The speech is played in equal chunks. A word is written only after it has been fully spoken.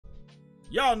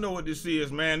Y'all know what this is,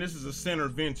 man. This is a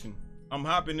Centervention. I'm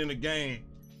hopping in the game.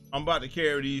 I'm about to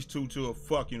carry these two to a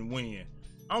fucking win.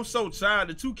 I'm so tired.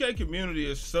 The 2K community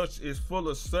is full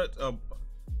of such a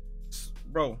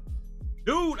bro.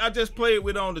 Dude, I just played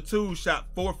with on the 2 shot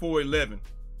 4 for 11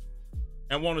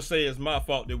 and want to say it's my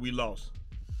fault that we lost.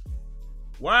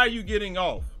 Why are you getting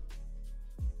off?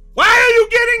 Why are you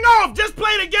getting off? Just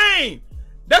play the game.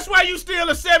 That's why you still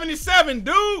a 77,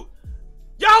 dude.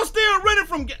 Y'all still running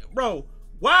from, bro.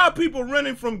 Why are people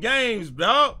running from games,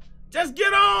 dog? Just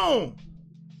get on.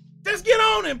 Just get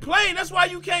on and play. That's why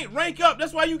you can't rank up.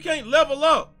 That's why you can't level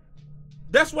up.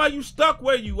 That's why you stuck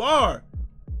where you are.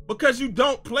 Because you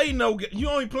don't play you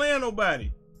ain't playing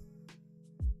nobody.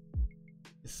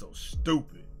 It's so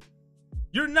stupid.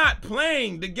 You're not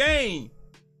playing the game.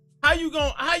 How you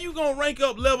gonna rank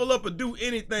up, level up, or do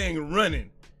anything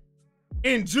running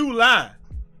in July?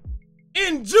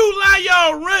 In July,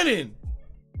 y'all running.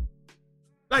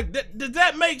 Like, does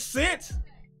that make sense?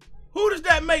 Who does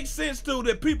that make sense to,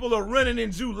 that people are running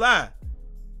in July?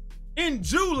 In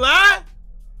July?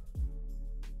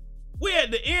 We at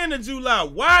the end of July.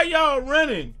 Why y'all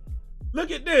running?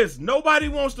 Look at this. Nobody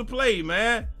wants to play,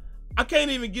 man. I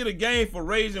can't even get a game for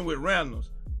raising with randoms.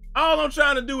 All I'm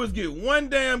trying to do is get one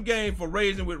damn game for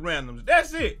raising with randoms.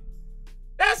 That's it.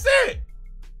 That's it.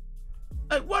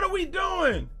 Like, what are we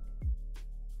doing?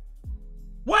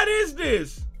 What is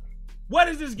this? What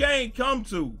does this game come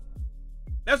to?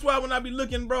 That's why when I be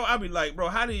looking, bro, I be like, bro,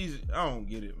 how these, I don't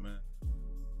get it, man.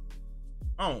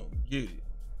 I don't get it.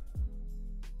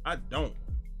 I don't.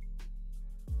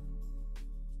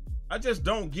 I just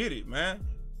don't get it, man.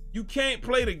 You can't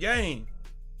play the game.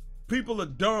 People are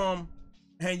dumb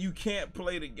and you can't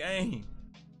play the game.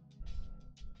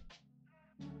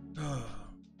 I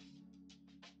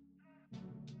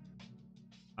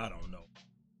don't know.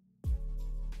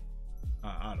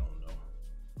 I don't know.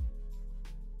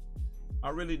 I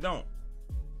really don't.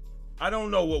 I don't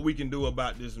know what we can do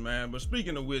about this, man. But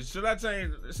speaking of which, should I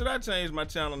change my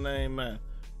channel name, man?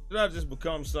 Should I just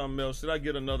become something else? Should I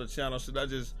get another channel? Should I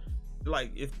just,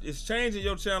 like, if it's changing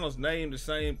your channel's name the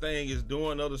same thing as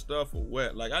doing other stuff or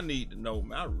what? Like, I need to know,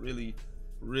 man. I really,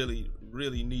 really,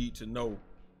 really need to know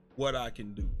what I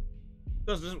can do.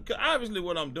 Because obviously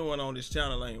what I'm doing on this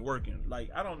channel ain't working. Like,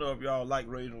 I don't know if y'all like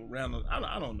raising random.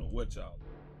 I don't know what y'all.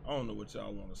 I don't know what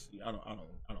y'all want to see. I don't know.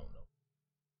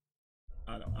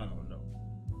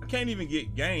 I can't even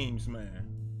get games, man.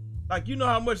 Like, you know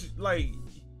how much, like,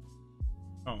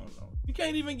 I don't know. You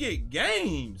can't even get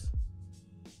games.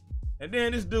 And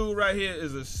then this dude right here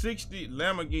is a 60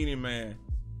 Lamborghini, man.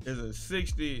 Is a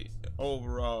 60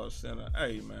 overall center.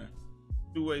 Hey, man.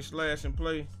 Two-way slash and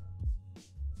play.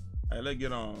 Hey, let's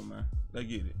get on, man. Let's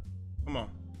get it. Come on.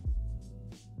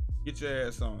 Get your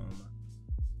ass on, man.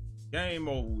 Game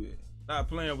over with. Not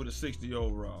playing with a 60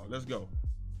 overall. Let's go.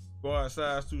 Squad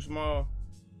size too small.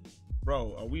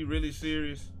 Bro, are we really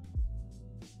serious?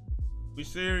 We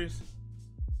serious?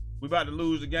 We about to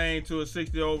lose the game to a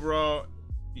 60 overall.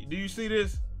 Do you see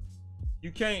this?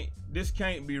 You can't, this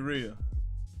can't be real.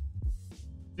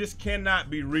 This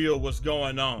cannot be real, what's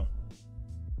going on.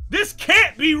 This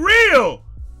can't be real.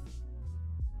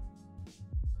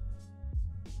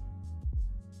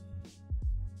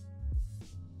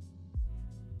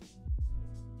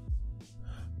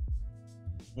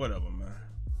 Whatever, man.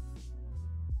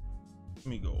 Let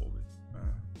me go over it.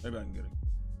 Maybe I can get it.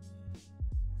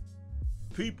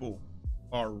 People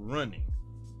are running.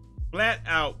 Flat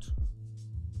out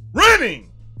running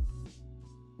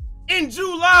in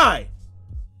July.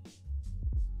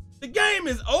 The game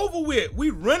is over with. We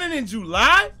running in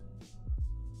July?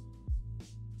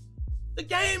 The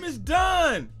game is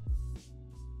done.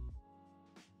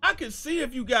 I could see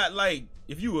if you got, like,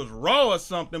 if you was raw or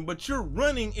something, but you're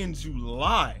running in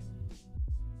July.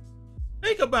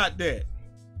 Think about that.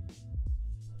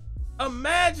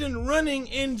 Imagine running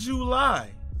in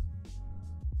July.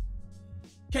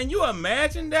 Can you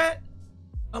imagine that?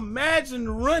 Imagine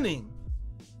running.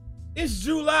 It's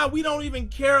July. We don't even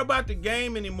care about the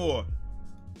game anymore.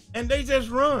 And they just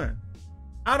run.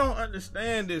 I don't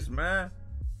understand this, man.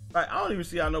 Like, I don't even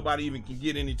see how nobody even can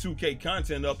get any 2K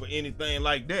content up or anything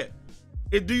like that.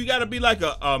 Do you gotta be like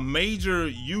a major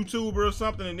YouTuber or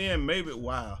something, and then maybe,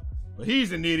 wow. But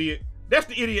he's an idiot. That's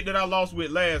the idiot that I lost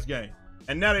with last game.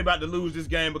 And now they're about to lose this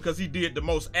game because he did the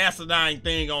most asinine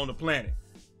thing on the planet.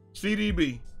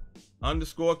 CDB_KE.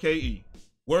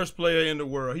 Worst player in the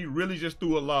world. He really just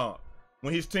threw a lob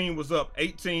when his team was up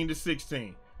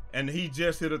 18-16. And he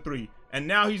just hit a 3. And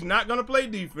now he's not gonna play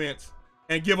defense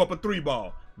and give up a 3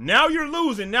 ball. Now you're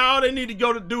losing. Now all they need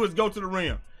to do is go to the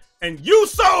rim. And you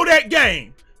sold that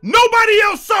game. Nobody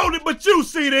else sold it but you,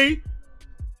 CD.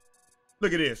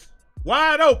 Look at this.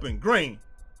 Wide open, green,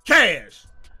 cash.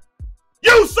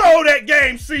 You sold that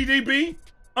game, CDB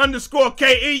 _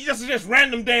 KE. Just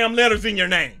random damn letters in your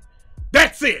name.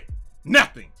 That's it.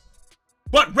 Nothing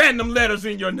but random letters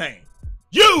in your name.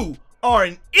 You are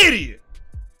an idiot.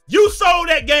 You sold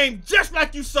that game just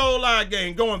like you sold our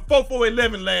game, going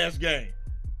 4-4-11 last game.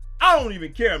 I don't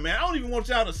even care, man. I don't even want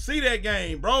y'all to see that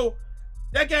game, bro.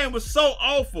 That game was so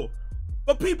awful.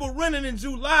 But people renting in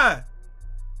July.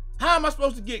 How am I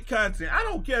supposed to get content? I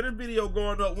don't care. This video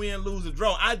going up, win, lose, or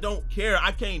draw. I don't care.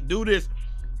 I can't do this.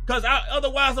 Because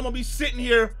otherwise, I'm going to be sitting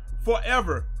here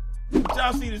forever.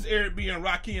 Y'all see this Eric B and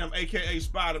Rakim, a.k.a.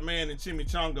 Spider-Man and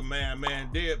Chimichanga Man,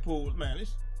 Deadpool. Man,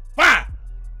 it's fire.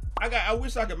 I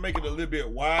wish I could make it a little bit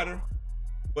wider.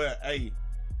 But, hey,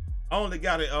 I only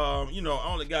got it, you know,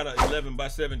 I only got an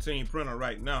 11x17 printer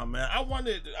right now, man. I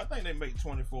think they make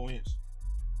 24-inch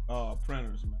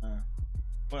printers, man.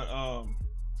 But,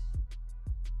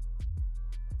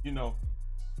 you know,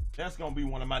 that's gonna be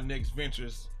one of my next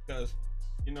ventures, because,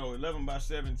 you know,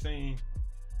 11x17,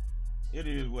 it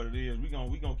is what it is. We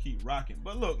gonna keep rocking.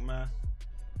 But look, man,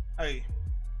 hey,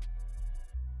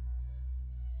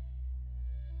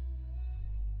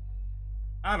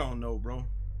 I don't know, bro.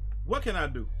 What can I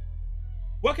do?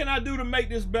 What can I do to make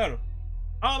this better?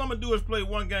 All I'm gonna do is play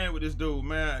one game with this dude,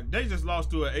 man. They just lost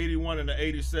to an 81 and an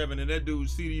 87, and that dude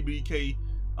CDBK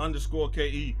 _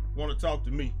 KE want to talk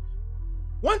to me.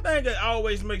 One thing that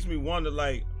always makes me wonder,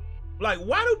 like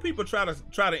why do people try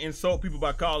to insult people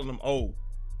by calling them old?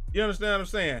 You understand what I'm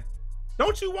saying?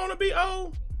 Don't you want to be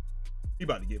old? He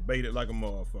about to get baited like a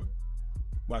motherfucker.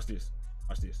 Watch this.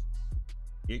 Watch this.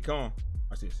 Get calm.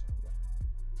 Watch this.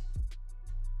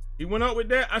 He went up with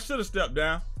that. I should have stepped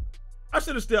down. I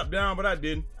should have stepped down, but I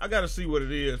didn't. I gotta see what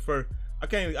it is first. I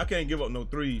can't give up no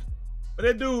threes. But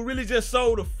that dude really just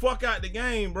sold the fuck out the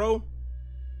game, bro.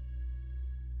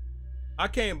 I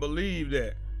can't believe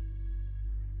that.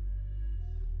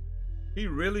 He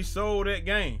really sold that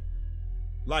game.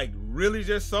 Like, really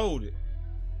just sold it.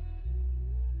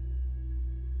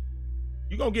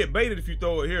 You gonna get baited if you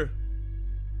throw it here.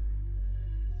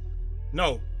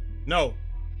 No, no,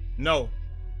 no,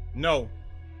 no,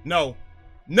 no,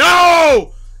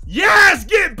 no! Yes,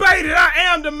 get baited. I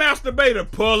am the masturbator.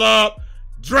 Pull up,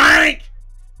 drink.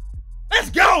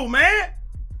 Let's go, man.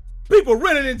 People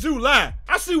renting in July.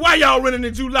 I see why y'all renting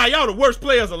in July. Y'all the worst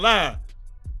players alive.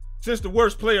 Since the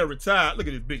worst player retired. Look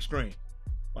at this big screen.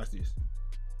 Watch this.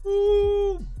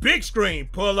 Ooh, big screen.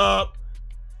 Pull up.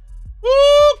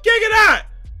 Ooh, kick it out.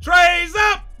 Trays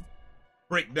up.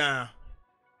 Break down.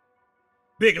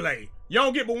 Big lay. You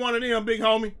don't get but one of them, big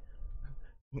homie.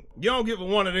 You don't get but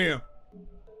one of them.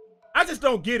 I just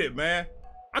don't get it, man.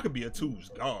 I could be a twos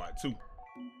guard, too.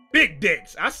 Big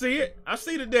decks. I see it. I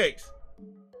see the decks.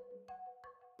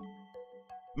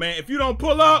 Man, if you don't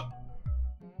pull up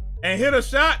and hit a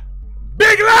shot,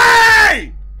 big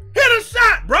lay! Hit a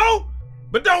shot, bro!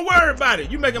 But don't worry about it.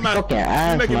 You making my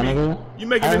you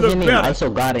making me look better. I also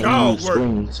got it in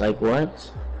screens. Like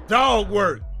what? Dog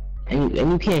work. And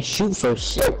you can't shoot for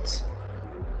shit.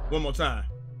 One more time.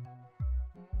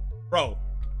 Bro.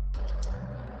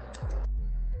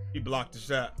 He blocked the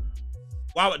shot.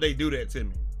 Why would they do that to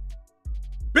me?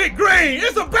 Big green,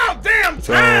 it's about damn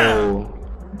time! Bro.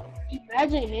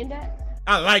 Imagine hitting that.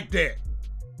 I like that.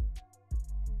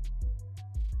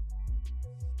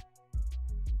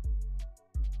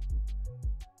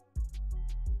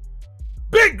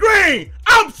 Big green,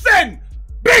 I'm setting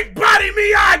big body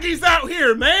Miyagi's out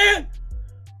here, man.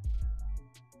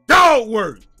 Dog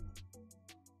work.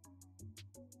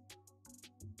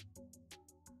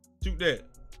 Shoot that.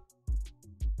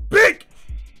 Big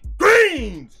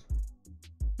greens.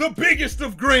 The biggest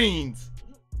of greens.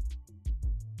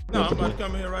 No, I'm about to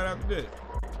come in here right after this.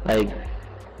 Like,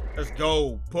 let's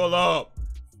go. Pull up.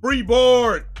 Free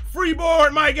board. Free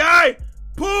board, my guy.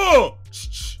 Pull.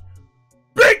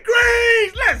 Big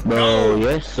greens. Let's bro, go.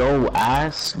 You're so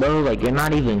ass, bro. Like, you're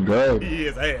not even good. He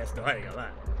is ass, though. I ain't gonna lie.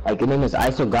 Like, your name is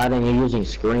ISO God and you're using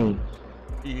screen.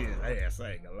 He is ass.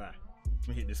 I ain't gonna lie. Let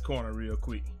me hit this corner real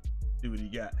quick. See what he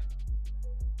got.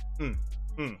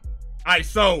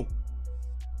 ISO.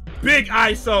 Big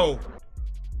ISO.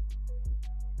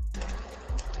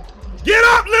 Get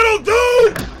up, little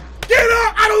dude! Get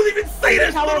up! I don't even see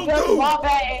this little dude!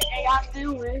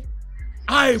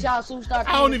 I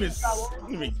don't even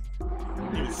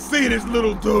see this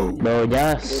little dude! Bro,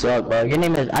 that suck, bro. Your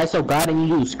name is ISO God and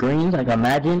you use screens, like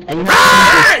imagine. And you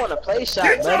hey! want to play shot,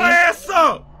 get your ass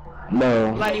up! No.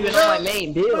 I'm not even on my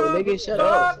main build, nigga. Shut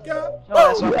up.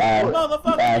 Oh, You ass.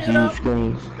 motherfucker, Ass you know? use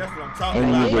screens. That's what I'm talking And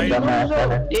you about, use your baby. dumb ass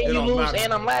center. Then you don't lose matter.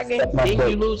 and I'm lagging. Suck my Then dick.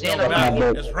 you lose and Don't I'm matter.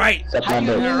 lagging. That's right. Suck How my you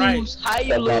dick. right. lose? How you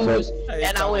Suck my lose? Hey,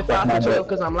 And I went suck 5 my to 12 dick.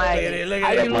 because I'm Look at lagging. it, look How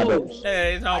at you it. lose?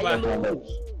 Hey, it's all How you about. lose?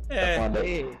 Hey, Suck my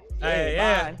dick. hey,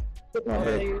 Yeah. yeah. Suck my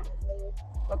dick.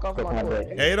 Fuck off Suck my my boy.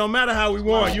 dick. Hey, it don't matter how we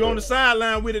won. You on the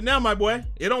sideline with it now, my boy.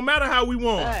 It don't matter how we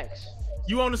won. Facts.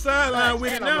 You on the sideline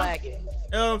with it And I'm now. lagging.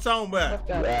 That's what I'm talking about. Fuck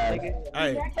that, nigga.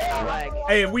 Hey, I'm lagging.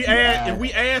 hey, if we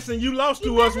asked and you lost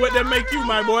to us, what that make you,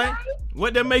 my boy?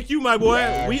 What that make you, my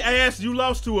boy? We asked, you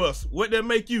lost to us. What that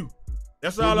make you?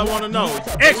 That's all I want to know.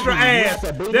 Extra ass.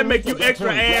 That make you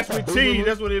extra ass with cheese.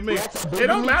 That's what it makes. It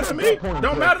don't matter to me.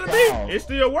 Don't matter to me. It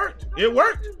still worked. It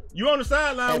worked. You on the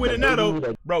sideline with it now,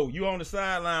 though. Bro, you on the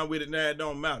sideline with it now. It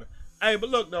don't matter. Hey, but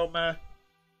look, though, man.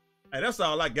 Hey, that's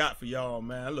all I got for y'all,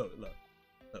 man. Look.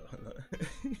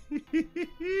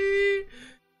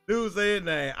 Dude said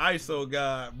name, ISO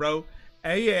God, bro.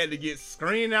 And he had to get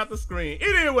screen after screen. It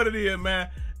is what it is, man.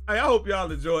 Hey, I hope y'all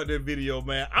enjoyed that video,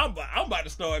 man. I'm about to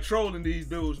start trolling these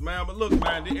dudes, man. But look,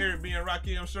 man, the Eric being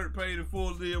Rakim shirt paid in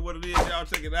full deal, what it is, y'all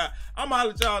check it out. I'm gonna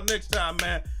holler at y'all next time,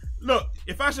 man. Look,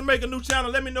 if I should make a new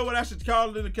channel, let me know what I should call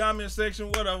it in the comment section,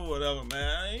 whatever,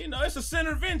 man. You know, it's a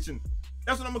Centervention.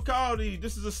 That's what I'm gonna call these.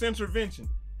 This is a Centervention.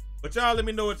 But y'all let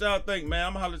me know what y'all think, man.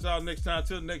 I'm gonna holler at y'all next time.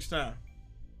 Till next time.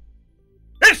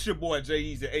 It's your boy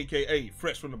Eazy, aka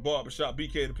Fresh from the Barbershop,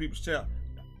 BK the People's Channel.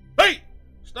 Hey!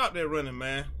 Stop that running,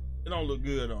 man. It don't look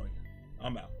good on you.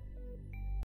 I'm out.